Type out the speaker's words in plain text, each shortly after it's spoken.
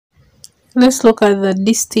Let's look at the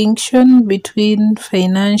distinction between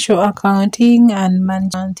financial accounting and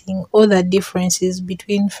management accounting, or the differences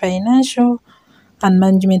between financial and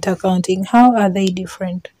management accounting. How are they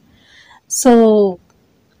different? So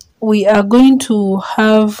we are going to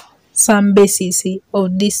have some basis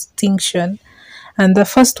of distinction, and the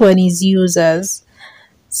first one is users.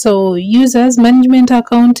 So users, management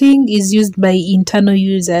accounting is used by internal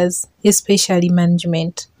users, especially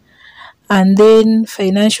management. And then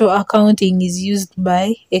financial accounting is used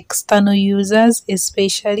by external users,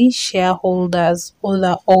 especially shareholders or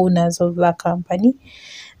the owners of the company.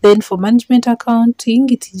 Then for management accounting,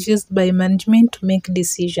 it is used by management to make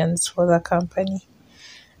decisions for the company.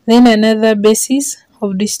 Then another basis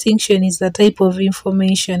of distinction is the type of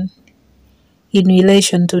information in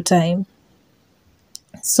relation to time.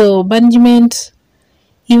 So management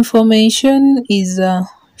information is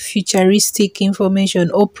futuristic information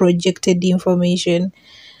or projected information,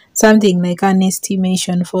 something like an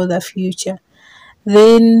estimation for the future.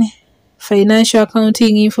 Then financial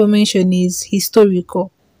accounting information is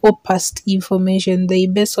historical or past information. They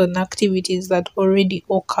based on activities that already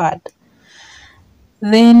occurred.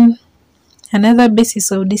 Then another basis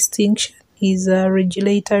of distinction is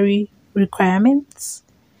regulatory requirements.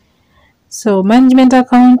 So management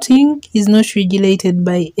accounting is not regulated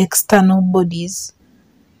by external bodies,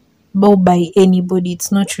 but by anybody.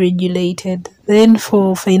 It's not regulated. Then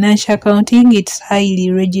for financial accounting, it's highly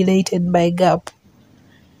regulated by GAAP,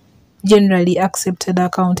 generally accepted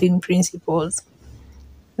accounting principles.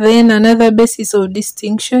 Then another basis of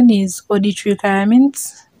distinction is audit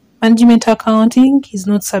requirements. Management accounting is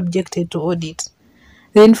not subjected to audit.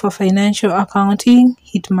 Then for financial accounting,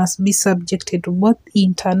 it must be subjected to both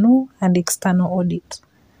internal and external audit.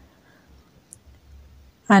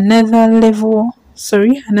 Another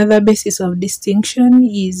basis of distinction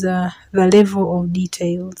is the level of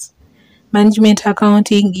details. Management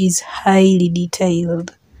accounting is highly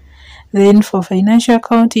detailed. Then for financial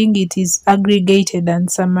accounting, it is aggregated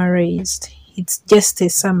and summarized. It's just a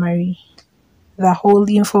summary. The whole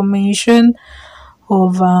information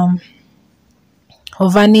of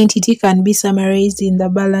an entity can be summarized in the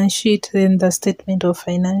balance sheet, then the statement of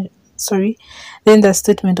the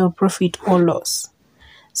statement of profit or loss.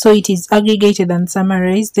 So it is aggregated and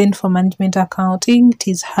summarized. Then for management accounting, it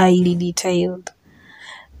is highly detailed.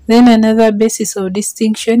 Then another basis of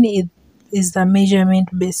distinction is the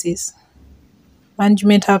measurement basis.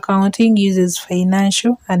 Management accounting uses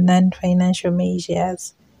financial and non-financial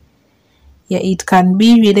measures. It can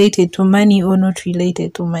be related to money or not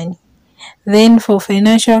related to money. Then for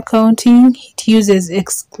financial accounting, it uses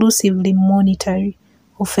exclusively monetary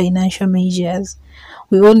or financial measures.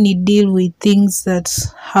 We only deal with things that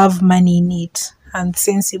have money in it and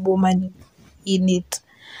sensible money in it.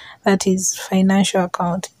 That is financial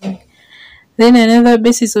accounting. Then another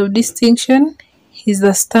basis of distinction is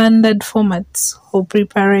the standard formats for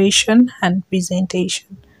preparation and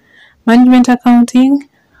presentation. Management accounting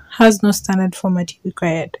has no standard format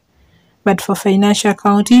required, but for financial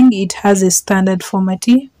accounting, it has a standard format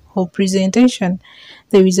or presentation.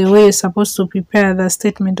 There is a way you're supposed to prepare the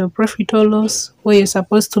statement of profit or loss, where you're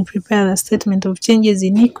supposed to prepare the statement of changes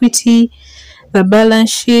in equity, the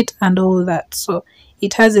balance sheet, and all that. So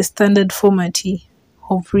it has a standard format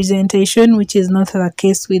of presentation, which is not the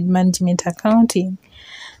case with management accounting.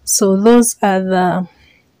 So those are the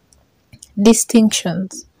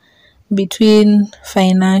distinctions between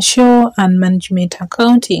financial and management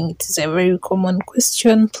accounting. It is a very common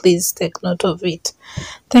question. Please take note of it.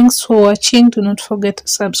 Thanks for watching. Do not forget to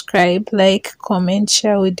subscribe, like, comment,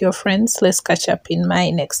 share with your friends. Let's catch up in my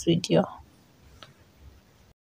next video.